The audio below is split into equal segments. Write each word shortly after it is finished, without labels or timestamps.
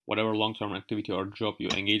whatever long-term activity or job you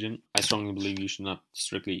engage in, I strongly believe you should not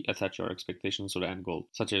strictly attach your expectations to the end goal,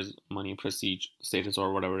 such as money, prestige, status,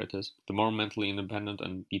 or whatever it is. The more mentally independent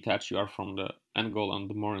and detached you are from the end goal and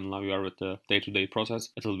the more in love you are with the day-to-day process,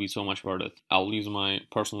 it will be so much worth it. I'll use my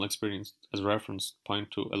personal experience as a reference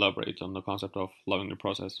point to elaborate on the concept of loving the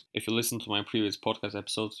process. If you listen to my previous podcast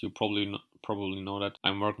episodes, you probably know that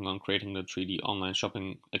I'm working on creating the 3D online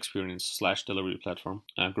shopping experience slash delivery platform,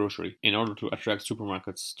 Grocery, in order to attract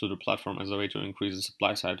supermarkets to the platform as a way to increase the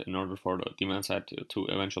supply side in order for the demand side to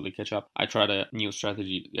eventually catch up. I tried a new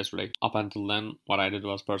strategy yesterday. Up until then, what I did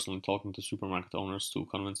was personally talking to supermarket owners to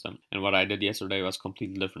convince them, and what I did yesterday was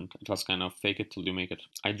completely different. It was kind of fake it till you make it.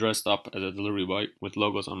 I dressed up as a delivery boy with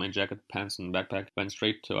logos on my jacket, pants, and backpack, went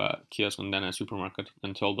straight to a kiosk and then a supermarket,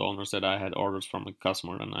 and told the owners that I had orders from a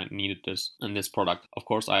customer and I needed this and this product. Of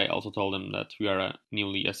course, I also told them that we are a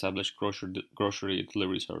newly established grocery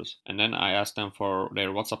delivery service. And then I asked them for their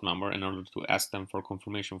WhatsApp number in order to ask them for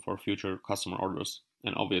confirmation for future customer orders.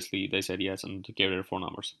 And obviously they said yes and gave their phone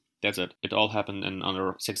numbers. That's it. It all happened in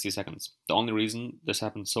under 60 seconds. The only reason this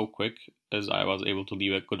happened so quick is I was able to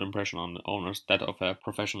leave a good impression on the owners, that of a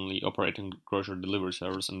professionally operating grocery delivery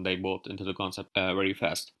service, and they bought into the concept very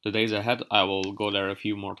fast. The days ahead, I will go there a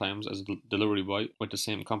few more times as a delivery boy with the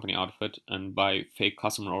same company outfit and buy fake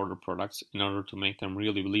customer order products in order to make them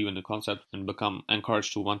really believe in the concept and become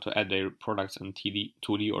encouraged to want to add their products in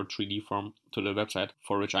 2D or 3D form to the website,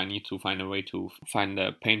 for which I need to find a way to find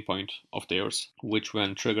the pain point of theirs, which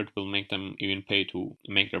when triggered will make them even pay to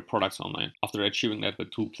make their products online. After achieving that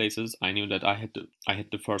with 2 places, I knew that I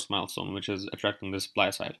hit the first milestone, which is attracting the supply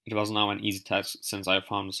side. It was now an easy task since I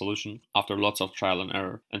found the solution after lots of trial and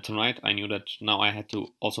error. And tonight I knew that now I had to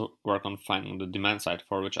also work on finding the demand side,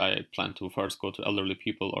 for which I plan to first go to elderly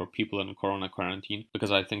people or people in corona quarantine,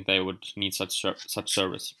 because I think they would need such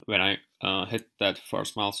service. When I hit that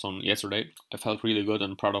first milestone yesterday, I felt really good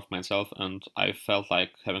and proud of myself, and I felt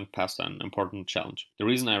like having passed an important challenge. The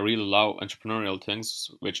reason I really love entrepreneurial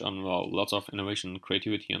things, which involve lots of innovation,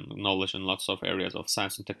 creativity, and knowledge in lots of areas of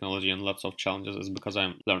science and technology and lots of challenges, is because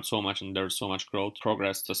I learned so much and there's so much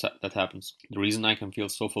progress that happens. The reason I can feel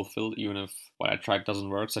so fulfilled even if what I tried doesn't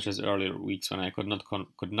work, such as earlier weeks when I could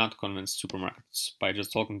not convince supermarkets by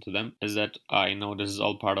just talking to them, is that I know this is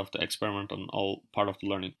all part of the experiment and all part of the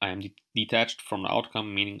learning. I am detached from the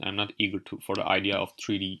outcome, meaning I'm not eager for the idea of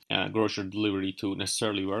 3D grocery delivery to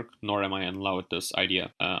necessarily work, nor am I in love with this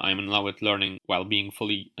idea. I'm in love with learning while being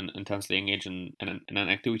fully and intensely engaged in an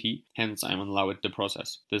activity, hence I'm in love with the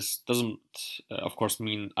process. This doesn't, of course,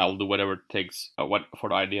 mean I'll do whatever it takes for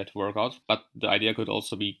the idea to work out, but the idea could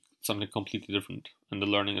also be something completely different, and the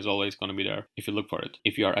learning is always going to be there if you look for it.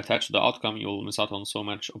 If you are attached to the outcome, you will miss out on so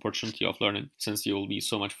much opportunity of learning, since you will be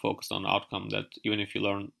so much focused on the outcome that even if you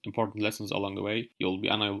learn important lessons along the way, you'll be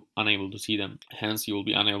unable to see them. Hence, you will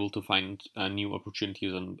be unable to find new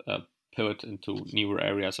opportunities and pivot into newer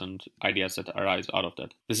areas and ideas that arise out of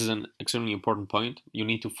that. This is an extremely important point. You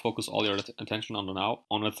need to focus all your attention on the now,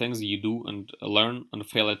 on the things you do and learn and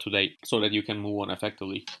fail at today, so that you can move on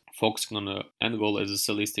effectively. Focusing on the end goal is the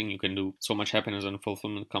silliest thing you can do. So much happiness and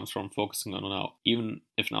fulfillment comes from focusing on the now. Even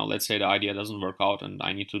if now, let's say the idea doesn't work out and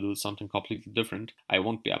I need to do something completely different, I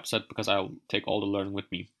won't be upset because I'll take all the learning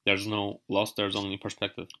with me. There's no loss, there's only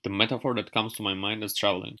perspective. The metaphor that comes to my mind is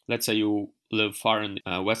traveling. Let's say you live far in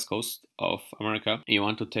the west coast of America and you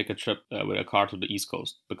want to take a trip with a car to the east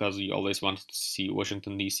coast because you always wanted to see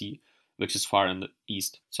Washington, D.C., which is far in the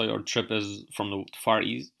east. So your trip is from the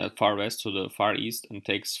far west to the far east and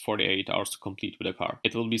takes 48 hours to complete with a car.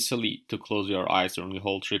 It will be silly to close your eyes during the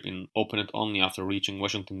whole trip and open it only after reaching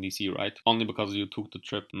Washington, D.C., right? Only because you took the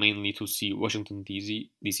trip mainly to see Washington,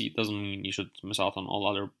 D.C. doesn't mean you should miss out on all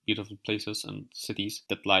other beautiful places and cities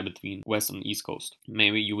that lie between west and east coast.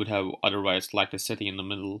 Maybe you would have otherwise liked a city in the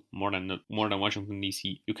middle more than Washington,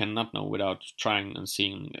 D.C. You cannot know without trying and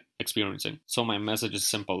seeing and experiencing. So my message is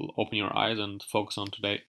simple: open your eyes and focus on today.